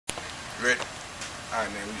Ready?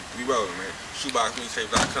 Alright, man, we rolling, man.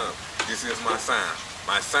 Shoeboxmixtape.com. This is my sign.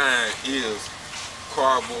 My sign is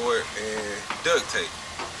cardboard and duct tape.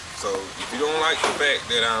 So if you don't like the fact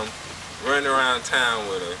that I'm running around town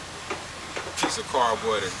with a piece of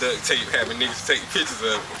cardboard and duct tape, having niggas take pictures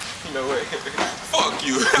of it, you know what? Fuck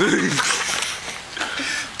you.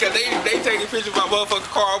 Cause they taking pictures of my motherfucking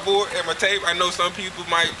cardboard and my tape. I know some people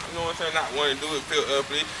might, you know what I'm saying, not want to do it, feel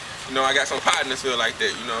uppity. You know, I got some partners feel like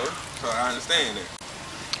that, you know. So I understand that.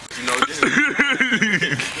 You know, this is,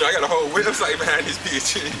 you know, I got a whole website behind this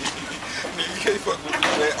bitch. You can't fuck with me,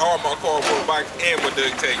 man. All my cardboard box and my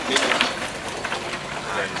duct tape, nigga.